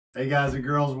Hey guys and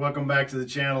girls, welcome back to the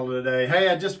channel today. Hey,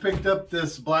 I just picked up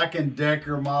this Black &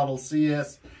 Decker model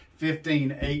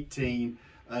CS1518.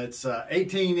 It's an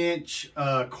 18-inch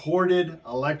corded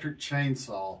electric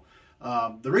chainsaw.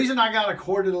 The reason I got a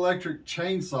corded electric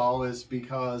chainsaw is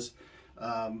because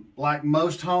like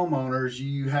most homeowners,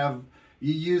 you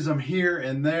use them here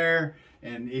and there,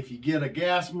 and if you get a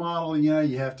gas model,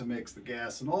 you have to mix the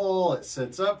gas and oil. It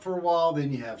sits up for a while,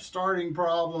 then you have starting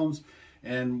problems.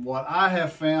 And what I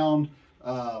have found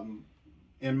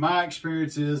in my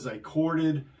experience is a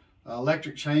corded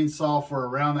electric chainsaw for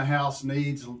around the house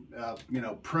needs,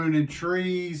 pruning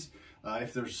trees.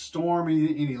 If there's a storm,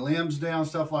 any limbs down,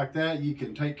 stuff like that, you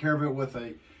can take care of it with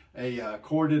a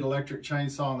corded electric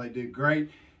chainsaw, and they do great,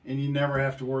 and you never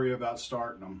have to worry about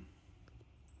starting them.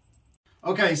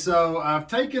 Okay, so I've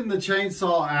taken the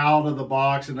chainsaw out of the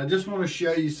box, and I just want to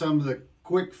show you some of the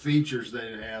quick features that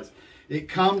it has. It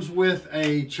comes with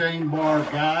a chain bar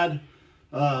guide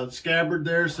scabbard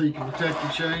there, so you can protect the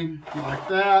chain like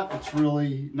that. It's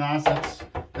really nice.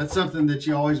 That's something that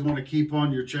you always want to keep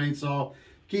on your chainsaw.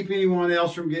 Keep anyone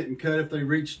else from getting cut. If they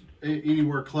reach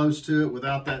anywhere close to it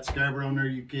without that scabbard on there,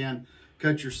 you can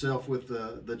cut yourself with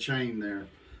the chain there.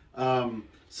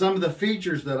 Some of the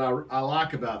features that I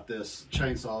like about this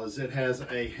chainsaw is it has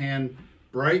a hand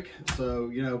brake. So,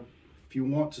 if you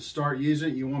want to start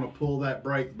using it, you want to pull that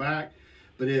brake back.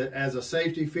 But it, as a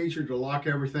safety feature to lock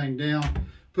everything down,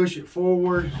 push it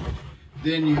forward,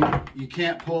 then you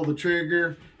can't pull the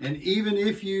trigger. And even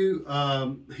if you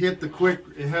hit the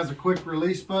it has a quick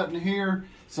release button here.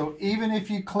 So even if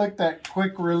you click that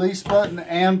quick release button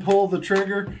and pull the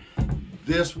trigger,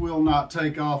 this will not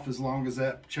take off as long as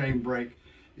that chain brake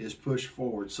is pushed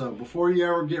forward. So before you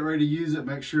ever get ready to use it,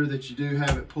 make sure that you do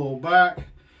have it pulled back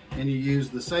and you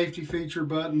use the safety feature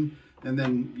button, and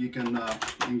then you can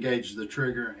engage the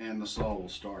trigger and the saw will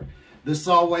start. This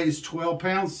saw weighs 12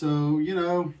 pounds, so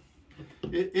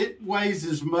it weighs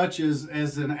as much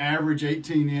as an average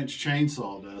 18-inch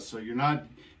chainsaw does. So if you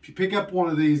pick up one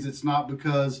of these, it's not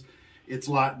because it's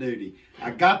light duty.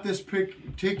 I got this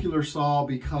particular saw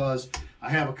because I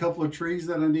have a couple of trees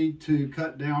that I need to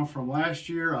cut down from last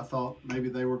year. I thought maybe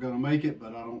they were going to make it,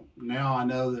 but now I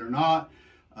know they're not.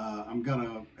 I'm going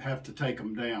to have to take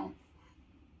them down.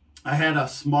 I had a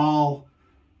small,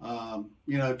 12,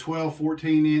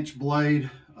 14-inch blade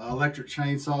electric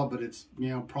chainsaw, but it's,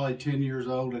 probably 10 years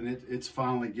old, and it's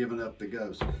finally given up the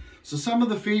ghost. So some of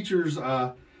the features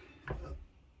I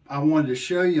wanted to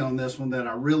show you on this one that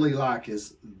I really like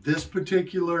is this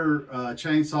particular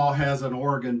chainsaw has an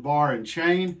Oregon bar and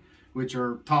chain, which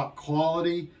are top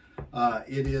quality.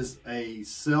 It is a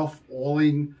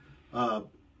self-oiling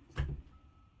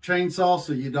chainsaw,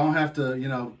 so you don't have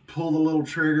to pull the little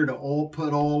trigger to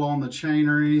put oil on the chain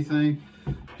or anything.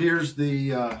 Here's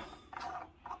the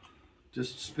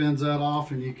just spins that off,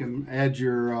 and you can add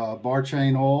your bar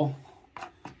chain oil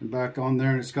and back on there,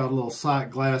 and it's got a little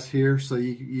sight glass here so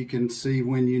you can see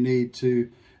when you need to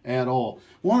add oil.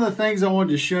 One of the things I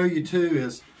wanted to show you too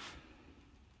is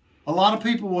a lot of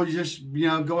people will just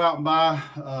go out and buy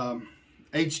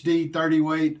HD 30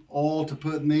 weight oil to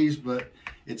put in these, but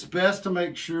it's best to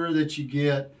make sure that you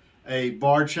get a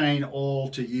bar chain oil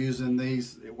to use in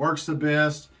these. It works the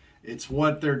best. It's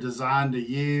what they're designed to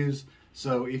use.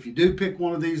 So if you do pick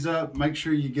one of these up, make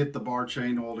sure you get the bar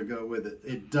chain oil to go with it.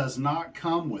 It does not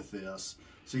come with this,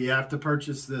 so you have to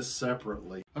purchase this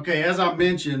separately. Okay, as I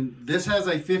mentioned, this has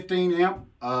a 15 amp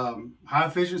high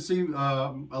efficiency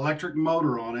electric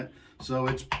motor on it, so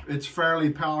it's fairly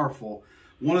powerful.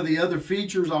 One of the other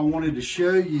features I wanted to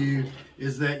show you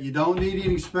is that you don't need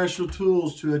any special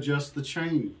tools to adjust the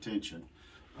chain tension.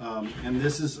 And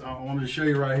this is, I wanted to show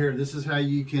you right here, this is how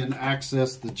you can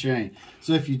access the chain.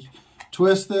 So if you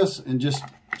twist this and just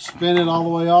spin it all the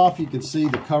way off, you can see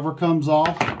the cover comes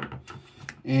off.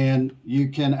 And you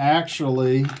can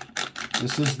actually,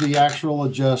 this is the actual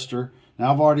adjuster.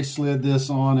 Now I've already slid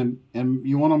this on, and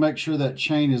you want to make sure that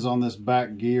chain is on this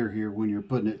back gear here when you're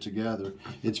putting it together.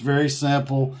 It's very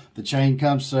simple. The chain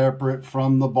comes separate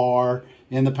from the bar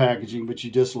in the packaging, but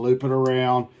you just loop it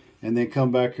around and then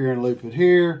come back here and loop it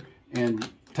here and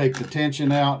take the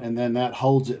tension out, and then that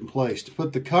holds it in place. To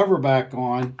put the cover back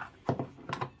on,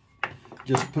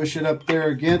 just push it up there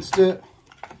against it.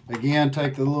 Again,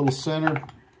 take the little center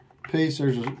piece.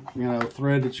 There's a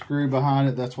threaded screw behind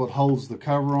it. That's what holds the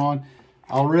cover on.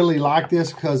 I really like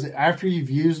this because after you've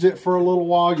used it for a little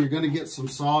while, you're going to get some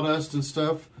sawdust and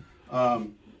stuff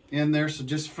in there. So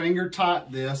just finger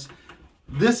tight this.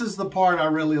 This is the part I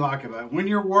really like about it. When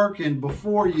you're working,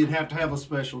 before you'd have to have a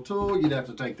special tool. You'd have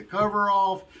to take the cover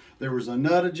off. There was a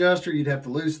nut adjuster. You'd have to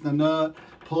loosen the nut,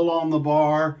 pull on the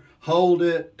bar, hold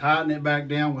it, tighten it back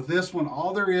down. With this one,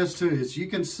 all there is to it is you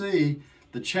can see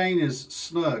the chain is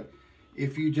snug.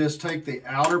 If you just take the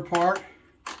outer part,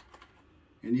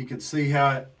 and you can see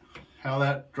how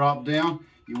that dropped down,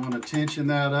 you want to tension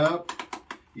that up.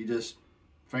 You just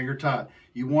finger tight.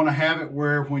 You want to have it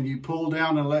where when you pull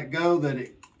down and let go that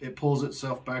it pulls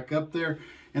itself back up there.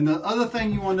 And the other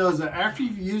thing you want to know is that after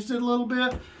you've used it a little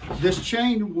bit, this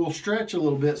chain will stretch a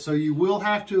little bit, so you will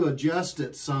have to adjust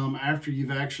it some after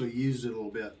you've actually used it a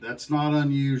little bit. That's not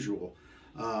unusual.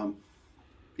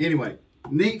 Anyway,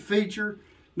 neat feature.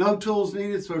 No tools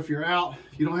needed, so if you're out,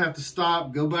 you don't have to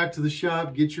stop. Go back to the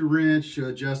shop, get your wrench to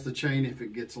adjust the chain if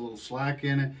it gets a little slack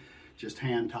in it. Just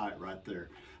hand tight right there.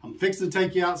 I'm fixing to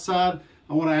take you outside.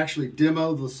 I want to actually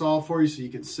demo the saw for you so you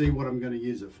can see what I'm going to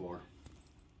use it for.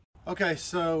 Okay,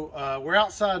 so we're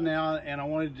outside now, and I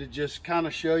wanted to just kind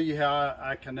of show you how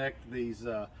I connect these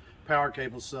power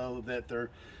cables so that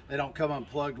they don't come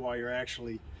unplugged while you're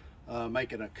actually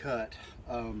making a cut.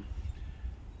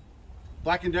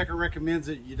 Black & Decker recommends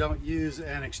that you don't use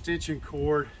an extension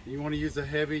cord. You want to use a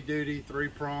heavy-duty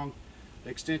 3-prong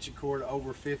extension cord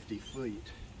over 50 feet,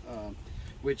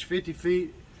 which 50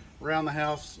 feet around the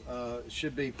house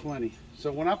should be plenty.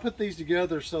 So when I put these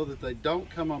together so that they don't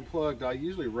come unplugged, I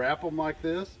usually wrap them like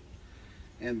this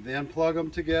and then plug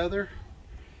them together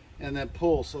and then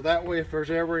pull. So that way if there's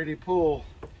ever any pull,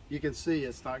 you can see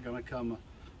it's not going to come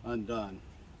undone.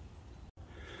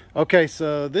 Okay,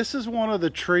 so this is one of the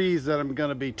trees that I'm going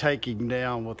to be taking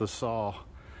down with a saw,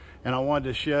 and I wanted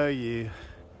to show you.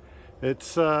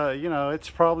 It's you know, it's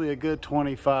probably a good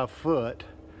 25 foot.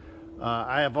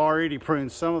 I have already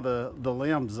pruned some of the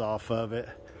limbs off of it,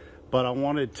 but I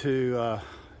wanted to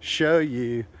show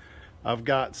you. I've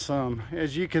got some,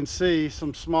 as you can see,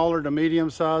 some smaller to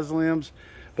medium-sized limbs,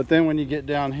 but then when you get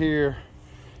down here,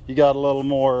 you got a little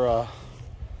more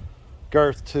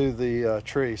girth to the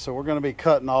tree. So we're going to be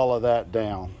cutting all of that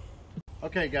down.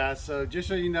 Okay guys, so just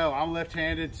so you know, I'm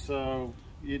left-handed, so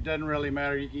it doesn't really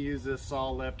matter. You can use this saw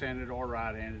left-handed or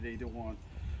right-handed, either one.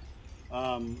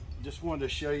 Just wanted to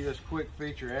show you this quick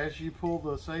feature. As you pull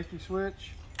the safety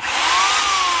switch, as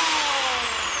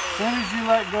soon as you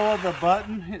let go of the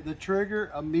button, hit the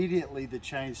trigger, immediately the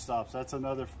chain stops. That's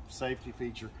another safety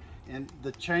feature. And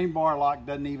the chain bar lock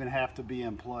doesn't even have to be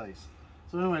in place.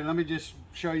 So anyway, let me just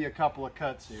show you a couple of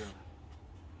cuts here.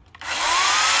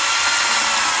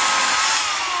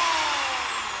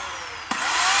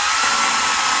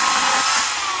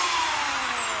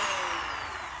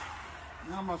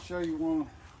 Now I'm going to show you one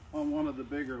on one of the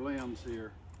bigger limbs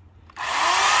here.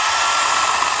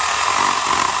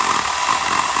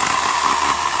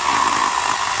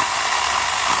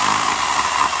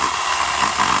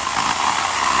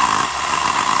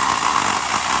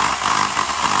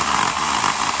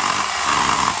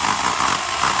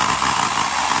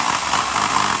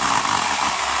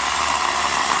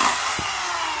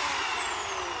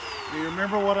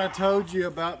 Remember what I told you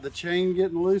about the chain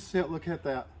getting loose? Look at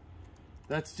that.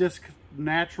 That's just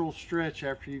natural stretch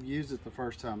after you've used it the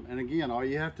first time. And again, all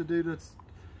you have to do to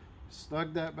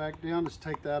snug that back down is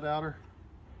take that outer,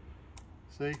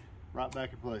 see, right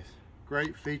back in place.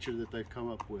 Great feature that they've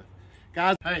come up with.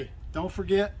 Guys, hey, don't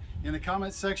forget, in the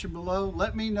comment section below,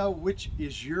 let me know which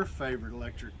is your favorite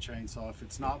electric chainsaw. If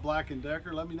it's not Black &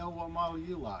 Decker, let me know what model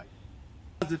you like.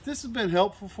 If this has been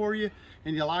helpful for you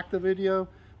and you like the video,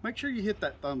 make sure you hit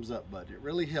that thumbs up button. It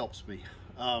really helps me.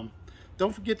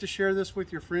 Don't forget to share this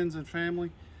with your friends and family.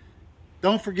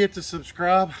 Don't forget to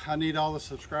subscribe. I need all the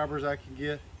subscribers I can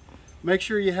get. Make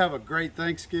sure you have a great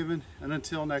Thanksgiving, and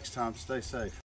until next time, stay safe.